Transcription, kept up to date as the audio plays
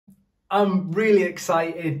I'm really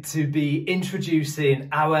excited to be introducing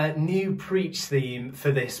our new preach theme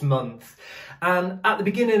for this month. And at the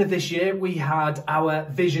beginning of this year, we had our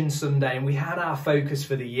Vision Sunday and we had our focus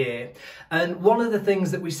for the year. And one of the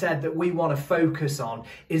things that we said that we want to focus on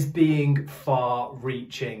is being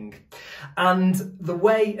far-reaching. And the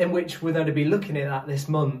way in which we're going to be looking at that this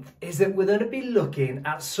month is that we're going to be looking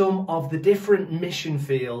at some of the different mission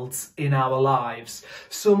fields in our lives,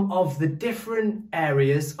 some of the different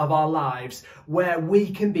areas of our lives where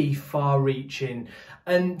we can be far-reaching.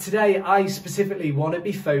 And today I specifically want to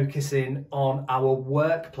be focusing on our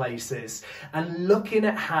workplaces and looking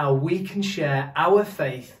at how we can share our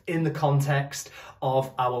faith in the context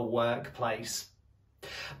of our workplace.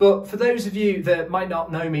 But for those of you that might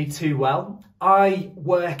not know me too well, I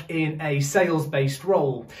work in a sales-based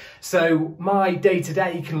role, so my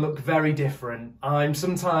day-to-day can look very different. I'm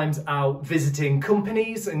sometimes out visiting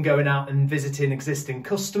companies and going out and visiting existing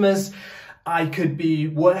customers. I could be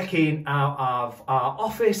working out of our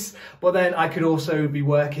office, but then I could also be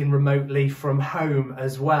working remotely from home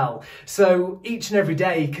as well. So each and every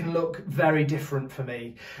day can look very different for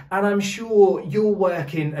me. And I'm sure your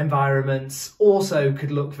working environments also could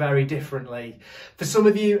look very differently. For some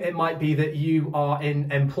of you, it might be that you are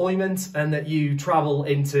in employment and that you travel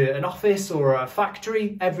into an office or a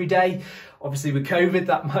factory every day. Obviously with COVID,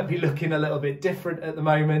 that might be looking a little bit different at the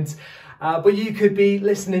moment. But you could be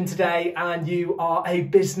listening today and you are a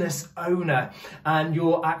business owner and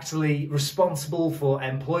you're actually responsible for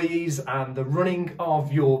employees and the running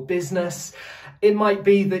of your business. It might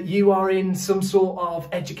be that you are in some sort of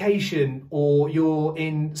education or you're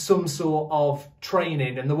in some sort of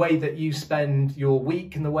training, and the way that you spend your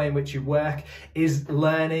week and the way in which you work is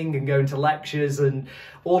learning and going to lectures and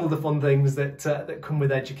all of the fun things that come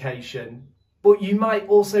with education. But you might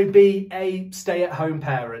also be a stay-at-home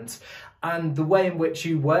parent, and the way in which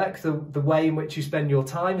you work, the way in which you spend your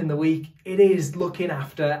time in the week, it is looking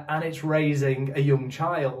after and it's raising a young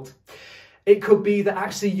child. It could be that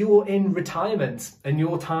actually you're in retirement and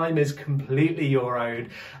your time is completely your own.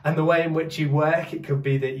 And the way in which you work, it could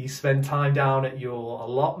be that you spend time down at your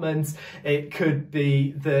allotment. It could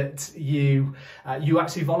be that you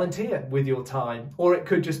actually volunteer with your time. Or it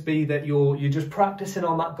could just be that you're just practicing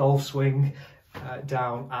on that golf swing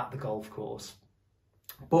down at the golf course.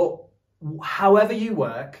 But however you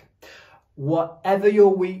work, whatever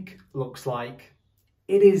your week looks like,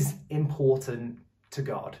 it is important to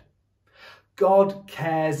God. God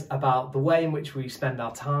cares about the way in which we spend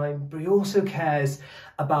our time, but he also cares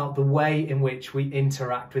about the way in which we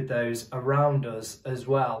interact with those around us as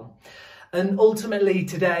well. And ultimately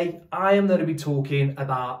today, I am going to be talking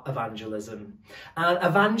about evangelism. And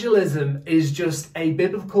evangelism is just a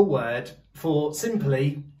biblical word for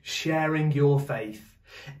simply sharing your faith.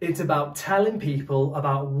 It's about telling people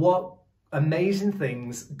about what amazing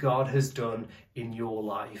things God has done in your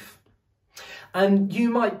life. And you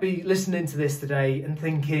might be listening to this today and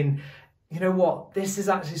thinking, you know what, this is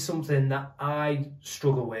actually something that I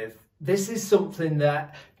struggle with. This is something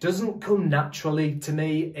that doesn't come naturally to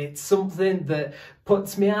me. It's something that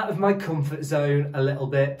puts me out of my comfort zone a little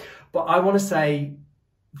bit. But I want to say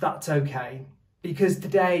that's okay. Because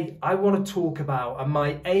today I want to talk about, and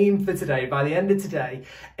my aim for today, by the end of today,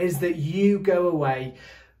 is that you go away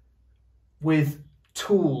with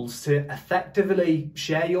tools to effectively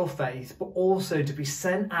share your faith, but also to be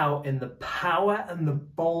sent out in the power and the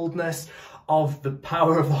boldness of the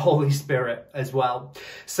power of the Holy Spirit as well.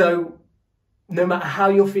 So no matter how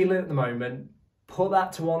you're feeling at the moment, put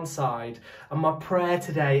that to one side. And my prayer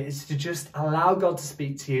today is to just allow God to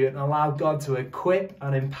speak to you and allow God to equip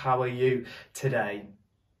and empower you today.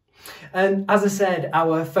 And as I said,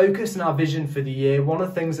 our focus and our vision for the year, one of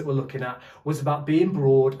the things that we're looking at was about being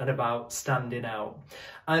broad and about standing out.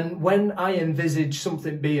 And when I envisage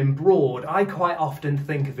something being broad, I quite often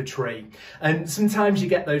think of a tree. And sometimes you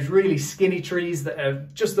get those really skinny trees that are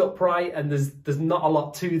just upright and there's not a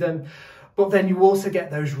lot to them. But then you also get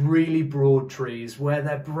those really broad trees where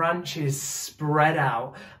their branches spread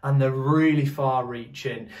out and they're really far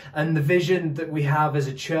reaching. And the vision that we have as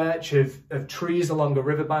a church of trees along a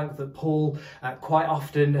riverbank that Paul quite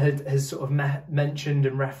often has sort of mentioned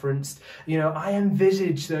and referenced, you know, I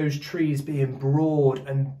envisage those trees being broad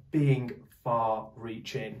and being far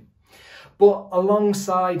reaching. But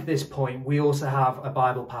alongside this point, we also have a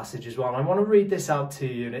Bible passage as well. And I want to read this out to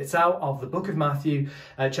you. And it's out of the book of Matthew,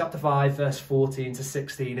 chapter 5, verse 14 to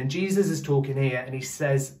 16. And Jesus is talking here and he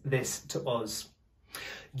says this to us.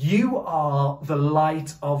 You are the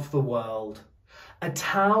light of the world. A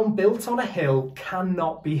town built on a hill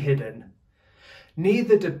cannot be hidden.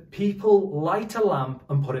 Neither do people light a lamp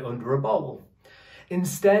and put it under a bowl.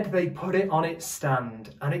 Instead, they put it on its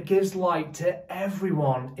stand, and it gives light to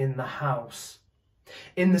everyone in the house.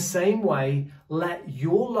 In the same way, let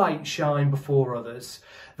your light shine before others,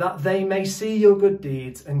 that they may see your good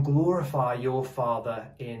deeds and glorify your Father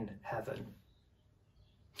in heaven.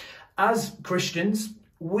 As Christians,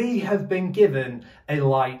 we have been given a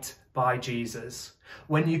light by Jesus.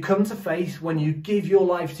 When you come to faith, when you give your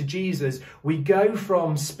life to Jesus, we go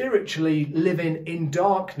from spiritually living in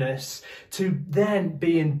darkness to then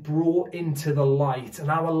being brought into the light and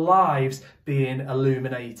our lives being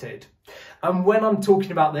illuminated. And when I'm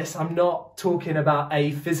talking about this, I'm not talking about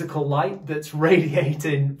a physical light that's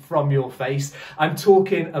radiating from your face. I'm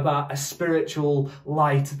talking about a spiritual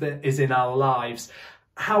light that is in our lives.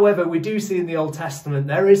 However, we do see in the Old Testament,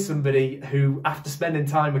 there is somebody who, after spending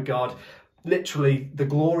time with God, literally the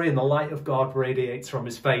glory and the light of God radiates from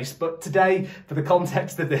his face. But today, for the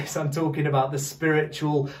context of this, I'm talking about the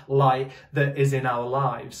spiritual light that is in our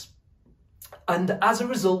lives. And as a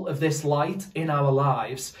result of this light in our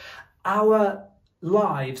lives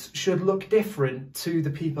should look different to the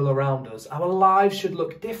people around us. Our lives should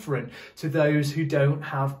look different to those who don't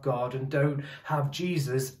have God and don't have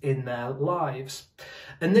Jesus in their lives.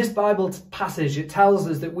 In this Bible passage, it tells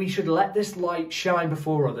us that we should let this light shine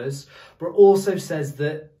before others, but also says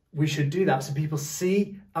that we should do that so people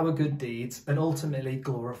see our good deeds and ultimately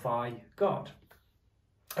glorify God.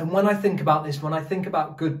 And when I think about this, when I think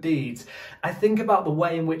about good deeds, I think about the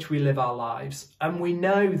way in which we live our lives. And we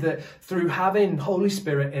know that through having Holy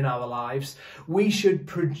Spirit in our lives, we should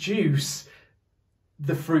produce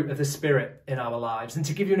the fruit of the Spirit in our lives. And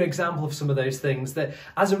to give you an example of some of those things, that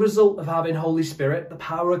as a result of having Holy Spirit, the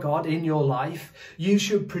power of God in your life, you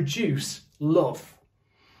should produce love.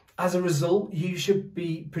 As a result, you should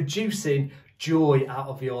be producing joy out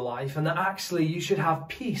of your life, and that actually you should have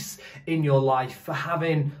peace in your life for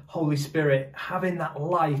having Holy Spirit, having that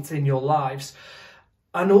light in your lives.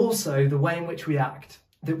 And also the way in which we act,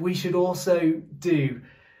 that we should also do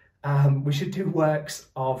works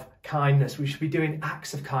of kindness. We should be doing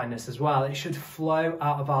acts of kindness as well. It should flow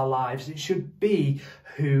out of our lives. It should be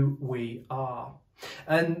who we are.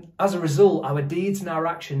 And as a result, our deeds and our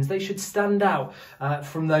actions, they should stand out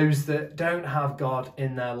from those that don't have God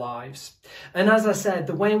in their lives. And as I said,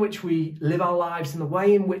 the way in which we live our lives and the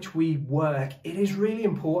way in which we work, it is really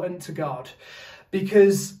important to God,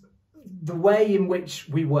 because the way in which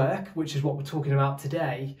we work, which is what we're talking about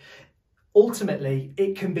today, ultimately,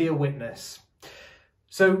 it can be a witness.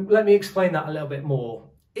 So let me explain that a little bit more.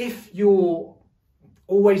 If you're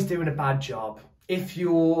always doing a bad job, if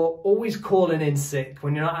you're always calling in sick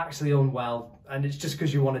when you're not actually unwell and it's just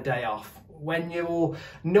because you want a day off, when you're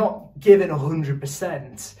not giving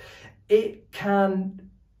 100%, it can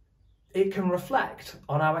reflect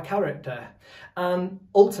on our character. And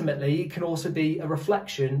ultimately, it can also be a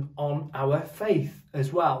reflection on our faith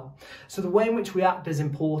as well. So the way in which we act is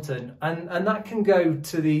important, and that can go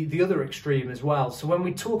to the other extreme as well. So when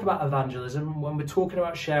we talk about evangelism, when we're talking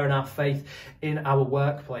about sharing our faith in our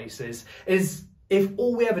workplaces, if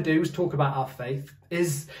all we ever do is talk about our faith,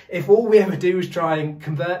 if all we ever do is try and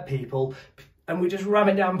convert people, and we just ram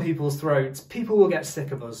it down people's throats, people will get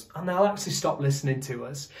sick of us and they'll actually stop listening to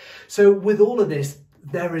us. So with all of this,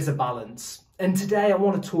 there is a balance. And today I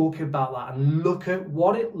want to talk about that and look at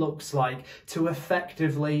what it looks like to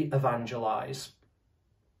effectively evangelize.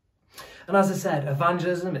 And as I said,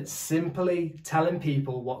 evangelism, it's simply telling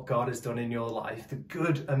people what God has done in your life, the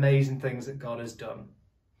good, amazing things that God has done.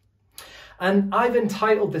 And I've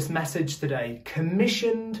entitled this message today,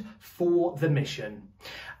 Commissioned for the Mission.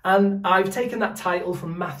 And I've taken that title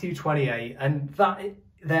from Matthew 28, and that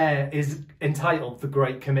there is entitled The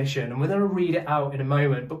Great Commission. And we're going to read it out in a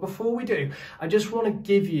moment. But before we do, I just want to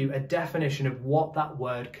give you a definition of what that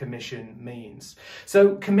word commission means.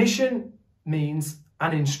 So commission means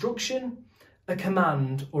an instruction, a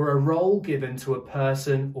command, or a role given to a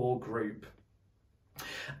person or group.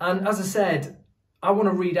 And as I said, I want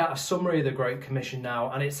to read out a summary of the Great Commission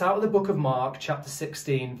now, and it's out of the book of Mark, chapter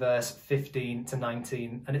 16, verse 15 to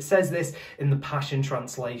 19. And it says this in the Passion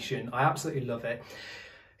Translation. I absolutely love it.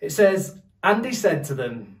 It says, "And he said to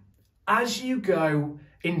them, as you go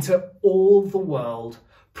into all the world,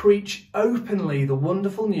 preach openly the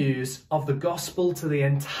wonderful news of the gospel to the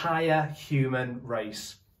entire human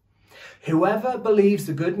race. Whoever believes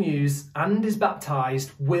the good news and is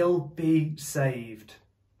baptized will be saved.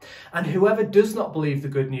 And whoever does not believe the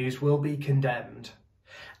good news will be condemned.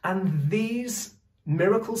 And these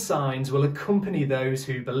Miracle signs will accompany those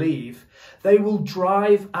who believe. They will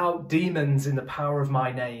drive out demons in the power of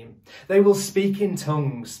my name. They will speak in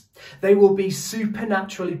tongues. They will be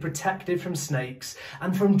supernaturally protected from snakes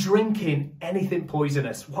and from drinking anything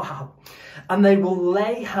poisonous. Wow. And they will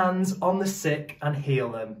lay hands on the sick and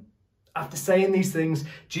heal them. After saying these things,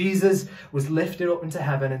 Jesus was lifted up into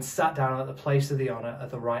heaven and sat down at the place of the honour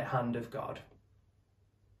at the right hand of God.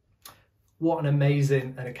 What an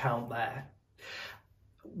amazing account there.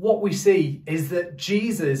 What we see is that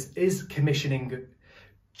Jesus is commissioning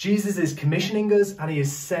us and he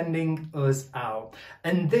is sending us out.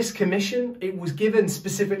 And this commission, it was given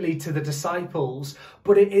specifically to the disciples,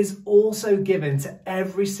 but it is also given to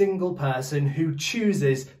every single person who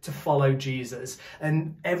chooses to follow Jesus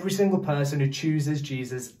and every single person who chooses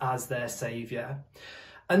Jesus as their saviour.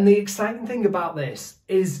 And the exciting thing about this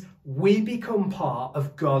is we become part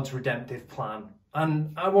of God's redemptive plan.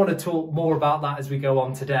 And I want to talk more about that as we go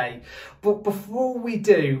on today. But before we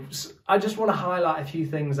do, I just want to highlight a few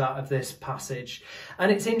things out of this passage.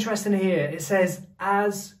 And it's interesting here. It says,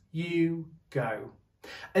 as you go.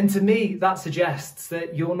 And to me, that suggests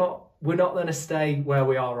that we're not going to stay where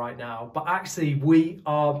we are right now, but actually we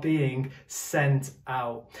are being sent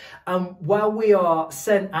out. And while we are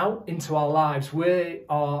sent out into our lives, we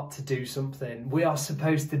are to do something. We are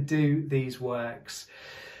supposed to do these works.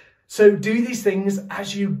 So do these things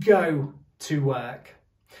as you go to work.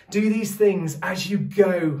 Do these things as you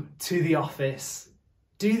go to the office.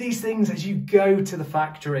 Do these things as you go to the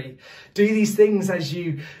factory. Do these things as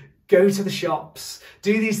you go to the shops.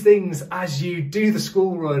 Do these things as you do the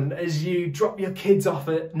school run, as you drop your kids off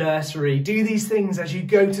at nursery. Do these things as you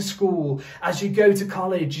go to school, as you go to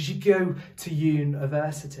college, as you go to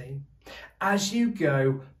university. As you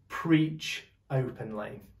go, preach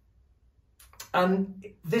openly. And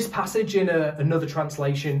this passage in another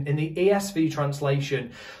translation, in the ESV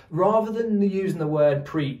translation, rather than using the word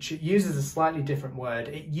preach, it uses a slightly different word.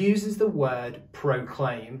 It uses the word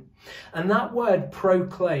proclaim. And that word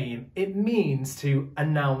proclaim, it means to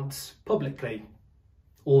announce publicly.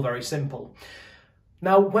 All very simple.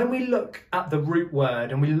 Now, when we look at the root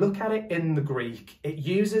word and we look at it in the Greek, it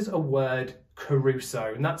uses a word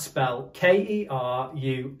kerusso, and that's spelled K-E-R-U-S-S-O.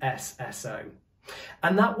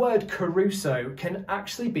 And that word kerusso can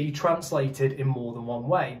actually be translated in more than one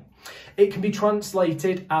way. It can be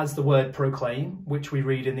translated as the word proclaim, which we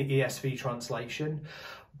read in the ESV translation.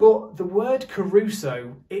 But the word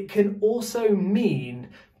kerusso, it can also mean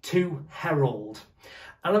to herald.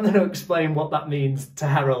 And I'm going to explain what that means to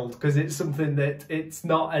herald, because it's something that it's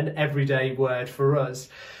not an everyday word for us.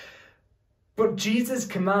 But Jesus'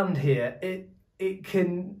 command here, it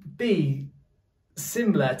can be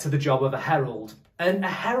similar to the job of a herald. And a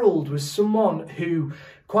herald was someone who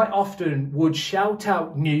quite often would shout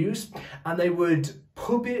out news, and they would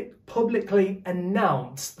publicly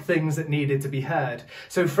announce things that needed to be heard.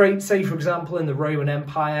 So say, for example, in the Roman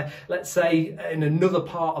Empire, let's say in another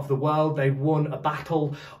part of the world, they won a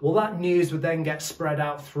battle. Well, that news would then get spread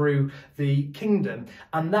out through the kingdom,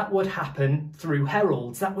 and that would happen through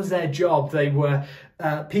heralds. That was their job. They were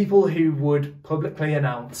people who would publicly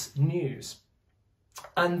announce news.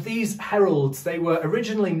 And these heralds, they were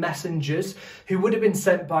originally messengers who would have been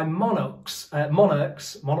sent by monarchs, but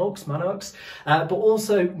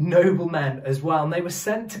also noblemen as well. And they were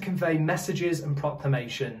sent to convey messages and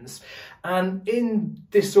proclamations. And in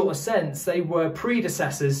this sort of sense, they were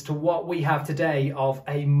predecessors to what we have today of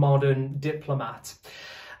a modern diplomat.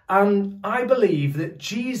 And I believe that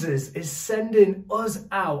Jesus is sending us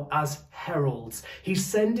out as heralds. He's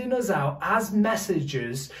sending us out as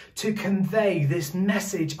messengers to convey this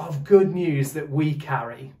message of good news that we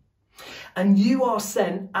carry. And you are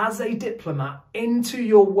sent as a diplomat into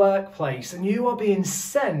your workplace, and you are being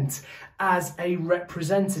sent as a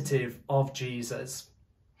representative of Jesus.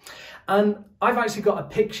 And I've actually got a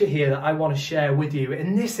picture here that I want to share with you,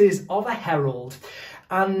 and this is of a herald.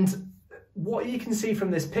 And what you can see from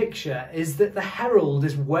this picture is that the herald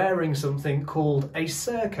is wearing something called a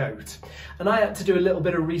surcoat. And I had to do a little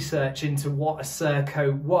bit of research into what a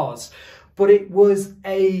surcoat was. But it was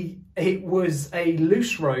a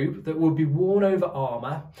loose robe that would be worn over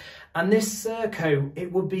armour. And this surcoat, it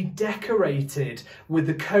would be decorated with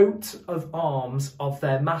the coat of arms of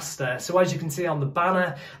their master. So as you can see on the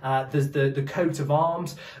banner, there's the coat of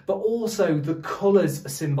arms, but also the colours are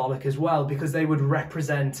symbolic as well, because they would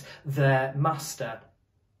represent their master.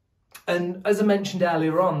 And as I mentioned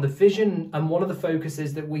earlier on, the vision and one of the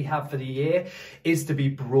focuses that we have for the year is to be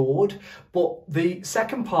broad, but the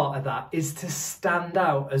second part of that is to stand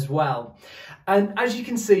out as well. And as you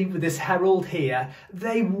can see with this herald here,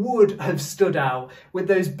 they would have stood out with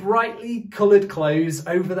those brightly coloured clothes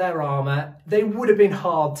over their armour. They would have been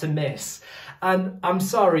hard to miss. And I'm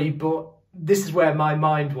sorry, but this is where my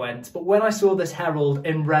mind went, but when I saw this herald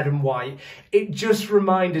in red and white, it just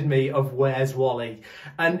reminded me of Where's Wally.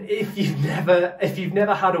 And if you've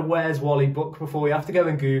never had a Where's Wally book before, you have to go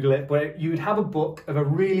and Google it, but you'd have a book of a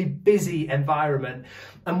really busy environment,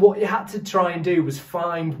 and what you had to try and do was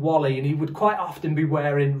find Wally, and he would quite often be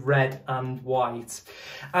wearing red and white.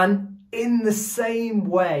 And in the same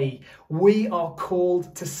way, we are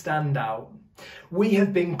called to stand out. We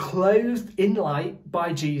have been clothed in light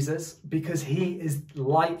by Jesus because he is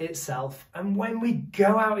light itself. And when we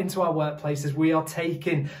go out into our workplaces, we are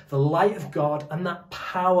taking the light of God and that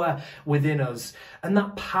power within us. And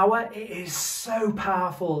that power, it is so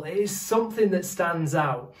powerful. It is something that stands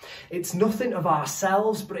out. It's nothing of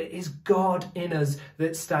ourselves, but it is God in us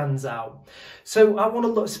that stands out. So I want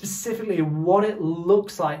to look specifically at what it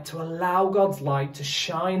looks like to allow God's light to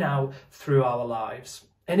shine out through our lives.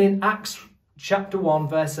 And in Acts Chapter 1,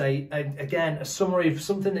 verse 8, again, a summary of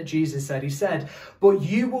something that Jesus said. He said, "But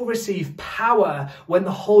you will receive power when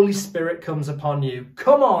the Holy Spirit comes upon you."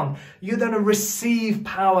 Come on, you're going to receive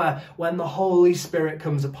power when the Holy Spirit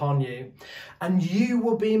comes upon you. "And you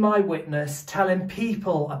will be my witness, telling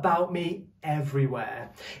people about me everywhere,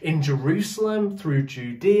 in Jerusalem, through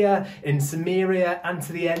Judea, in Samaria, and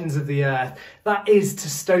to the ends of the earth." That is to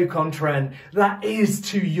Stoke-on-Trent. That is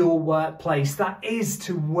to your workplace. That is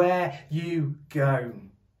to where you go.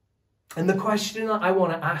 And the question that I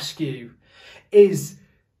want to ask you is,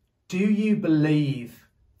 do you believe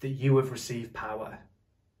that you have received power?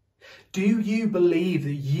 Do you believe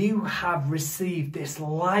that you have received this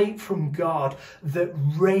light from God that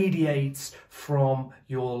radiates from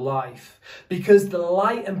your life? Because the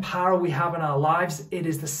light and power we have in our lives, it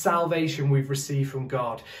is the salvation we've received from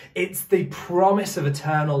God. It's the promise of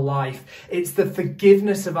eternal life. It's the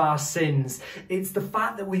forgiveness of our sins. It's the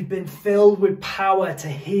fact that we've been filled with power to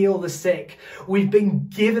heal the sick. We've been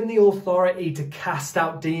given the authority to cast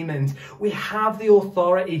out demons. We have the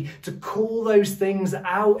authority to call those things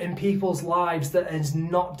out in people's lives that is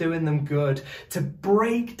not doing them good, to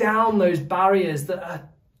break down those barriers that are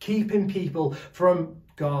keeping people from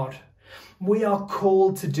God. We are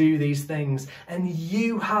called to do these things, and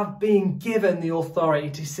you have been given the authority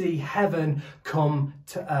to see heaven come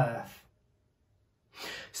to earth.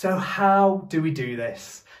 So how do we do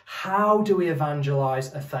this? How do we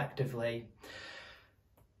evangelize effectively?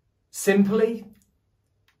 Simply,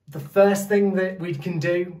 the first thing that we can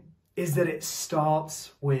do is that it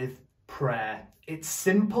starts with prayer. It's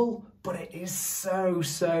simple, but it is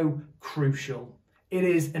so crucial. It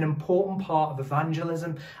is an important part of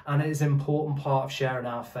evangelism, and it is an important part of sharing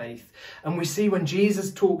our faith. And we see when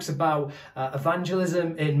Jesus talks about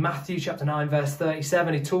evangelism in Matthew chapter 9, verse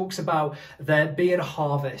 37, he talks about there being a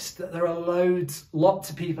harvest, that there are lots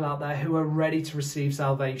of people out there who are ready to receive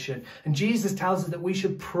salvation. And Jesus tells us that we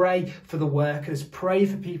should pray for the workers, pray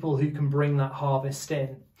for people who can bring that harvest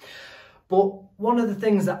in. But one of the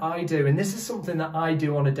things that I do, and this is something that I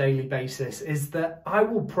do on a daily basis, is that I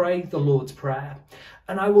will pray the Lord's Prayer,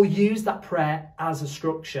 and I will use that prayer as a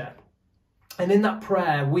structure. And in that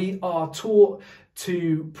prayer, we are taught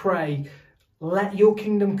to pray, "Let your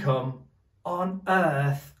kingdom come on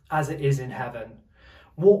earth as it is in heaven."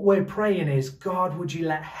 What we're praying is, God, would you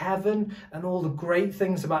let heaven and all the great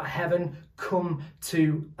things about heaven come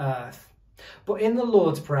to earth? But in the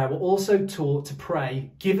Lord's Prayer, we're also taught to pray,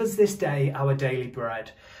 "Give us this day our daily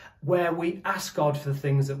bread," where we ask God for the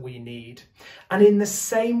things that we need. And in the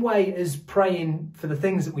same way as praying for the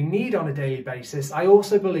things that we need on a daily basis, I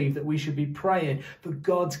also believe that we should be praying for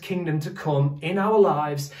God's kingdom to come in our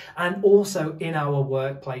lives and also in our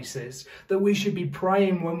workplaces. That we should be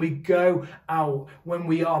praying when we go out, when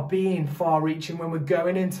we are being far-reaching, when we're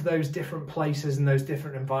going into those different places and those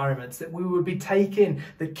different environments, that we would be taking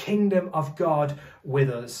the kingdom of God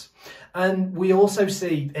with us. And we also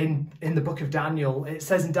see in the book of Daniel, it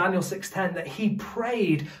says in Daniel 6:10 that he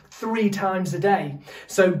prayed 3 times a day.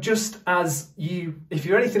 So just as if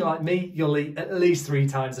you're anything like me, you'll eat at least 3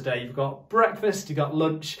 times a day. You've got breakfast, you've got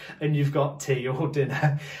lunch, and you've got tea or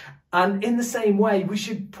dinner. And in the same way, we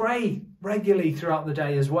should pray regularly throughout the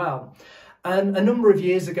day as well. And a number of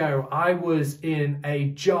years ago, I was in a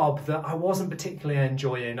job that I wasn't particularly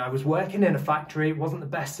enjoying. I was working in a factory, it wasn't the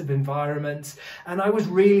best of environments, and I was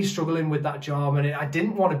really struggling with that job, and I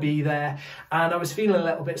didn't want to be there, and I was feeling a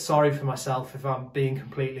little bit sorry for myself, if I'm being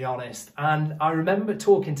completely honest. And I remember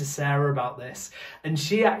talking to Sarah about this, and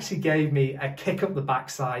she actually gave me a kick up the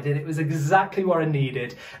backside, and it was exactly what I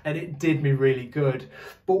needed, and it did me really good.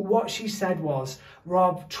 But what she said was,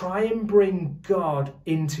 Rob, try and bring God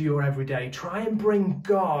into your everyday. Try and bring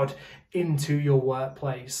God into your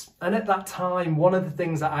workplace. And at that time, one of the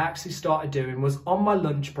things that I actually started doing was on my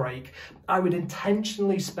lunch break, I would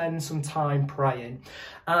intentionally spend some time praying.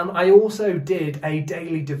 And I also did a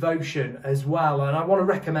daily devotion as well. And I want to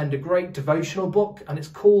recommend a great devotional book, and it's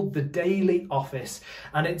called The Daily Office,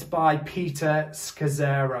 and it's by Peter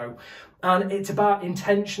Scazzero. And it's about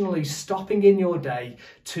intentionally stopping in your day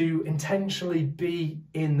to intentionally be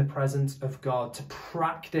in the presence of God, to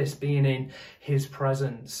practice being in his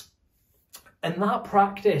presence. And that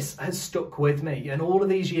practice has stuck with me. And all of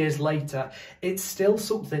these years later, it's still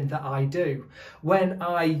something that I do. When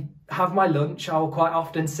I have my lunch, I will quite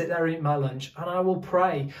often sit there and eat my lunch, and I will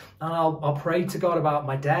pray. And I'll pray to God about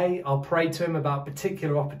my day. I'll pray to him about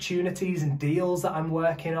particular opportunities and deals that I'm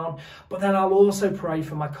working on. But then I'll also pray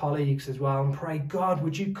for my colleagues as well, and pray, God,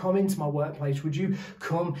 would you come into my workplace? Would you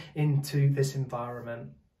come into this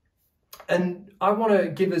environment? And I want to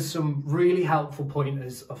give us some really helpful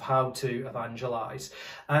pointers of how to evangelize.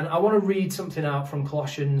 And I want to read something out from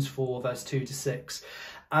Colossians 4, verse 2 to 6.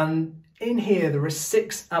 And in here, there are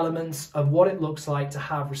 6 elements of what it looks like to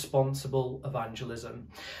have responsible evangelism.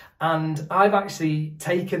 And I've actually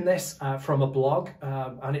taken this from a blog,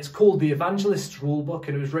 and it's called the Evangelist Rulebook,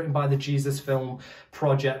 and it was written by the Jesus Film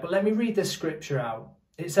Project. But let me read this scripture out.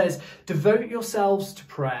 It says, "Devote yourselves to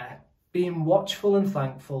prayer, being watchful and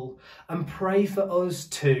thankful, and pray for us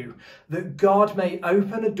too, that God may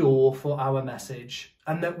open a door for our message,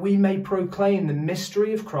 and that we may proclaim the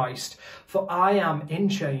mystery of Christ, for I am in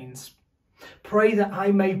chains. Pray that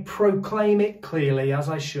I may proclaim it clearly as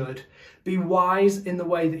I should. Be wise in the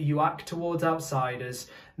way that you act towards outsiders.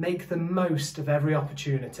 Make the most of every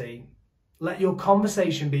opportunity. Let your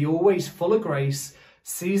conversation be always full of grace,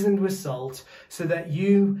 seasoned with salt, so that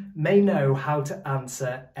you may know how to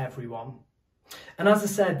answer everyone." And as I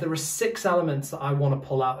said, there are 6 elements that I want to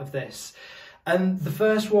pull out of this. And the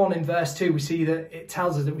first one in verse 2, we see that it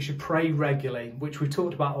tells us that we should pray regularly, which we've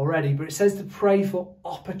talked about already, but it says to pray for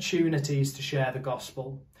opportunities to share the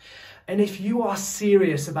gospel. And if you are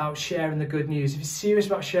serious about sharing the good news, if you're serious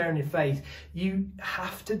about sharing your faith, you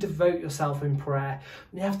have to devote yourself in prayer.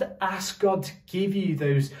 You have to ask God to give you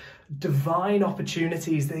those divine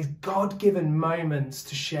opportunities, these God-given moments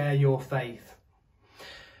to share your faith.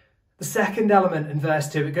 The second element in verse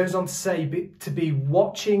 2, it goes on to say to be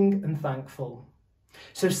watching and thankful.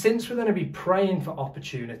 So since we're going to be praying for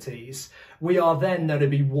opportunities, we are then going to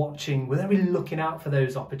be watching, we're going to be looking out for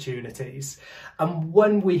those opportunities. And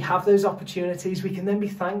when we have those opportunities, we can then be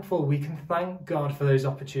thankful. We can thank God for those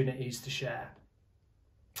opportunities to share.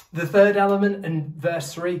 The third element in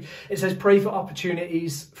verse 3, it says pray for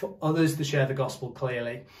opportunities for others to share the gospel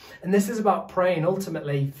clearly. And this is about praying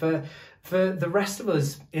ultimately for the rest of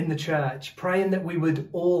us in the church, praying that we would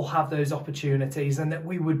all have those opportunities and that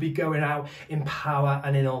we would be going out in power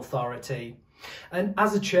and in authority. And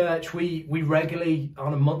as a church, we regularly,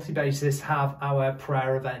 on a monthly basis, have our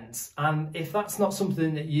prayer events. And if that's not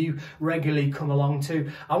something that you regularly come along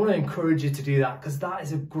to, I want to encourage you to do that, because that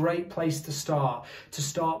is a great place to start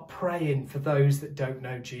praying for those that don't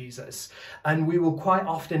know Jesus. And we will quite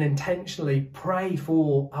often intentionally pray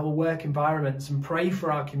for our work environments and pray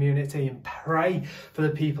for our community and pray for the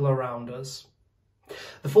people around us.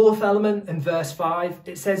 The fourth element in verse 5,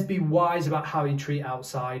 it says be wise about how you treat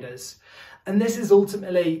outsiders. And this is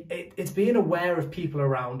ultimately, it's being aware of people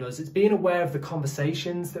around us. It's being aware of the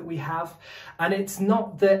conversations that we have. And it's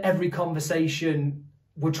not that every conversation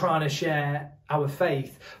we're trying to share our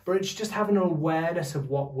faith, but it's just having an awareness of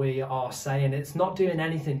what we are saying. It's not doing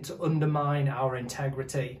anything to undermine our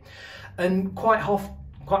integrity. And quite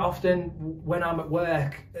often when I'm at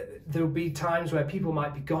work, there'll be times where people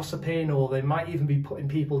might be gossiping, or they might even be putting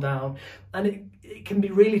people down. And it can be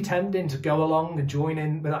really tempting to go along and join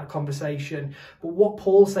in with that conversation. But what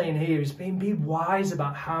Paul's saying here is be wise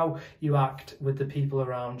about how you act with the people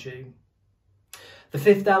around you. The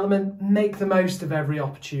fifth element, make the most of every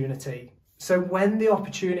opportunity. So when the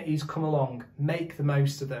opportunities come along, make the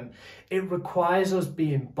most of them. It requires us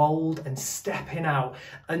being bold and stepping out.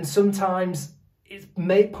 And sometimes it's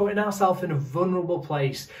putting ourselves in a vulnerable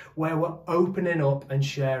place where we're opening up and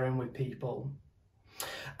sharing with people.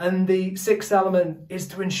 And the sixth element is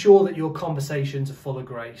to ensure that your conversations are full of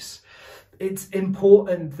grace. It's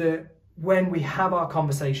important that when we have our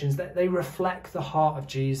conversations, that they reflect the heart of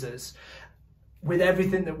Jesus. With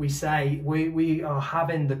everything that we say, we are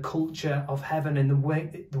having the culture of heaven in the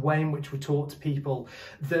way in which we talk to people,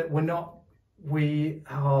 that we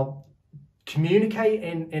are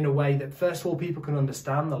communicating in a way that, first of all, people can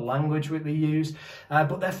understand the language that we use,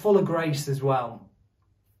 but they're full of grace as well.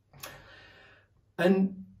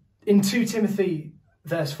 And in 2 Timothy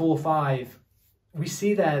verse 4-5, we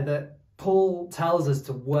see there that Paul tells us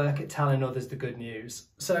to work at telling others the good news.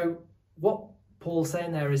 So what Paul's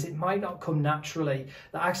saying there is it might not come naturally,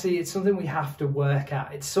 that actually it's something we have to work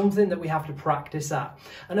at. It's something that we have to practice at.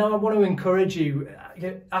 And I want to encourage you,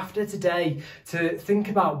 after today, to think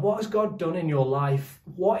about, what has God done in your life?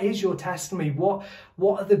 What is your testimony? What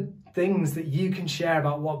are the things that you can share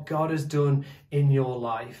about what God has done in your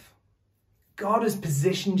life? God has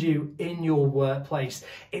positioned you in your workplace.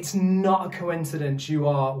 It's not a coincidence you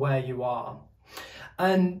are where you are.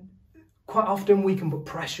 And quite often we can put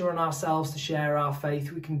pressure on ourselves to share our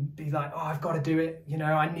faith. We can be like, oh, I've got to do it.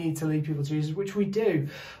 I need to lead people to Jesus, which we do.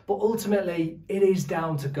 But ultimately, it is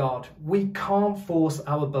down to God. We can't force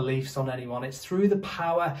our beliefs on anyone. It's through the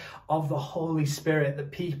power of the Holy Spirit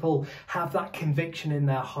that people have that conviction in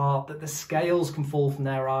their heart, that the scales can fall from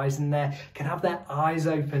their eyes and they can have their eyes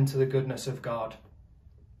open to the goodness of God.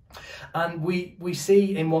 And we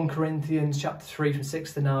see in 1 Corinthians chapter 3 from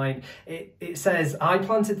 6-9, it says, I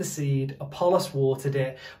planted the seed, Apollos watered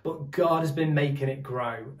it, but God has been making it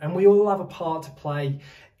grow. And we all have a part to play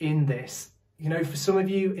in this. For some of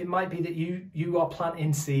you, it might be that you are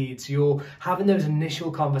planting seeds, you're having those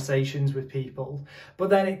initial conversations with people.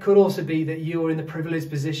 But then it could also be that you're in the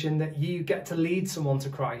privileged position that you get to lead someone to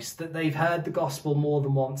Christ, that they've heard the gospel more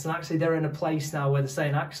than once. And actually they're in a place now where they're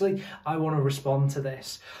saying, actually, I want to respond to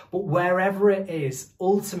this. But wherever it is,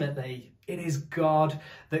 ultimately, it is God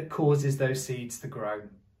that causes those seeds to grow.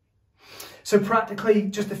 So practically,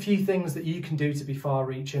 just a few things that you can do to be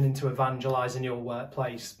far-reaching and to evangelise in your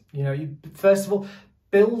workplace. First of all,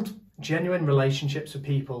 build genuine relationships with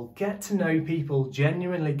people. Get to know people,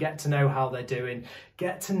 genuinely get to know how they're doing.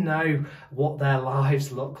 Get to know what their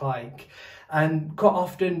lives look like. And quite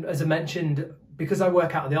often, as I mentioned, because I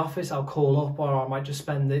work out of the office, I'll call up, or I might just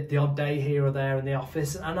spend the odd day here or there in the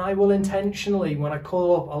office. And I will intentionally, when I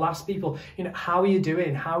call up, I'll ask people, how are you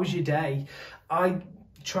doing? How's your day? I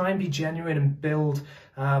try and be genuine and build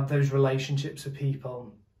those relationships with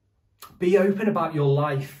people. Be open about your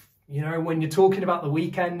life. When you're talking about the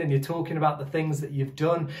weekend and you're talking about the things that you've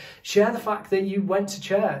done, share the fact that you went to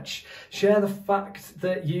church. Share the fact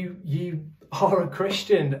that you are a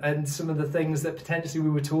Christian and some of the things that potentially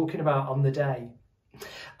we were talking about on the day.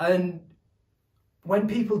 And when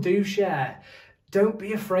people do share, don't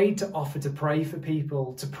be afraid to offer to pray for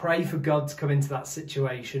people, to pray for God to come into that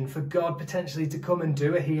situation, for God potentially to come and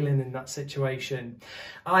do a healing in that situation.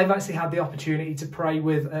 I've actually had the opportunity to pray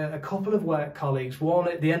with a couple of work colleagues. One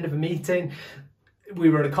at the end of a meeting, we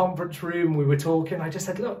were in a conference room, we were talking. I just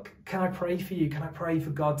said, look, can I pray for you? Can I pray for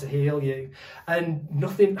God to heal you? And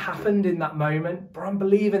nothing happened in that moment, but I'm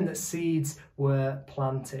believing that seeds were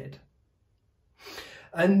planted.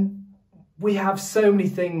 And we have so many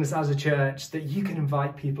things as a church that you can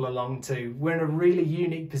invite people along to. We're in a really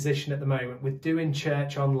unique position at the moment with doing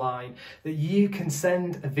church online, that you can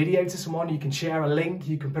send a video to someone, you can share a link,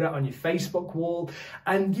 you can put it on your Facebook wall,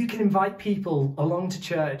 and you can invite people along to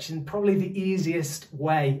church in probably the easiest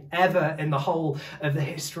way ever in the whole of the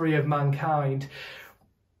history of mankind.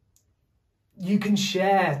 You can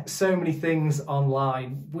share so many things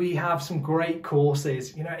online. We have some great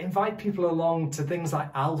courses. Invite people along to things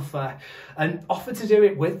like Alpha and offer to do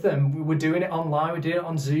it with them. We're doing it online, we're doing it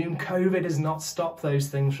on Zoom. COVID has not stopped those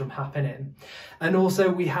things from happening. And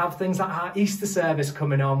also we have things like our Easter service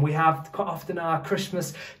coming on. We have quite often our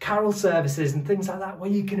Christmas carol services and things like that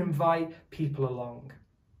where you can invite people along.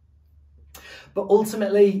 But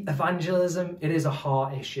ultimately, evangelism, it is a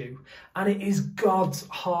heart issue. And it is God's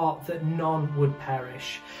heart that none would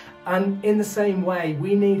perish. And in the same way,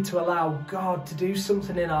 we need to allow God to do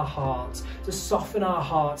something in our hearts, to soften our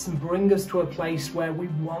hearts and bring us to a place where we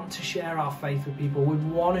want to share our faith with people. We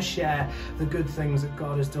want to share the good things that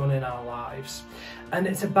God has done in our lives. And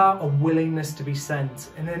it's about a willingness to be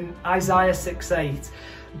sent. And in Isaiah 6:8,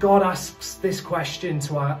 God asks this question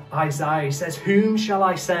to Isaiah. He says, whom shall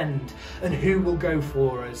I send and who will go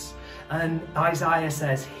for us? And Isaiah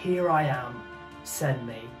says, here I am, send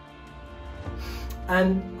me.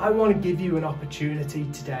 And I want to give you an opportunity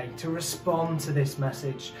today to respond to this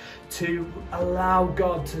message, to allow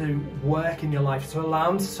God to work in your life, to allow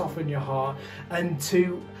Him to soften your heart, and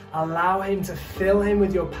to allow Him to fill Him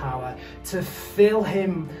with your power, to fill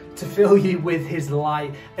you with His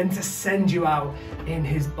light, and to send you out in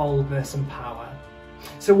His boldness and power.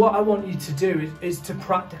 So what I want you to do is to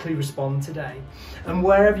practically respond today. And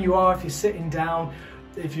wherever you are, if you're sitting down,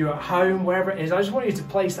 if you're at home, wherever it is, I just want you to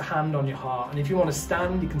place a hand on your heart. And if you want to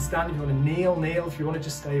stand, you can stand. If you want to kneel, kneel. If you want to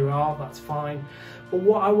just stay where you are, that's fine. But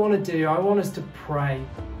what I want to do, I want us to pray.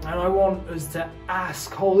 And I want us to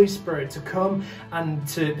ask Holy Spirit to come and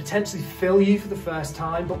to potentially fill you for the first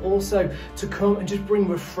time, but also to come and just bring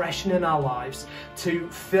refreshing in our lives, to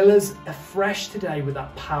fill us afresh today with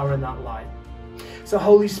that power and that light. So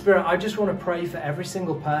Holy Spirit, I just want to pray for every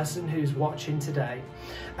single person who's watching today.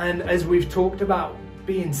 And as we've talked about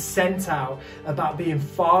being sent out, about being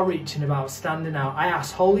far-reaching, about standing out, I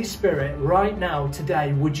ask Holy Spirit right now,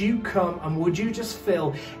 today, would you come and would you just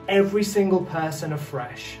fill every single person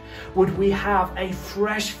afresh? Would we have a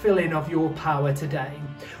fresh filling of your power today?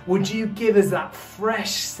 Would you give us that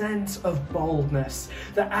fresh sense of boldness,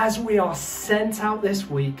 that as we are sent out this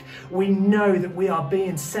week, we know that we are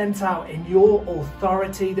being sent out in your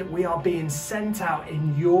authority, that we are being sent out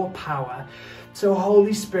in your power. So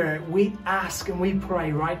Holy Spirit, we ask and we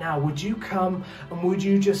pray right now, would you come and would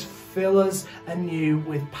you just fill us anew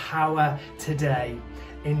with power today?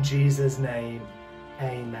 In Jesus' name,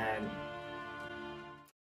 amen.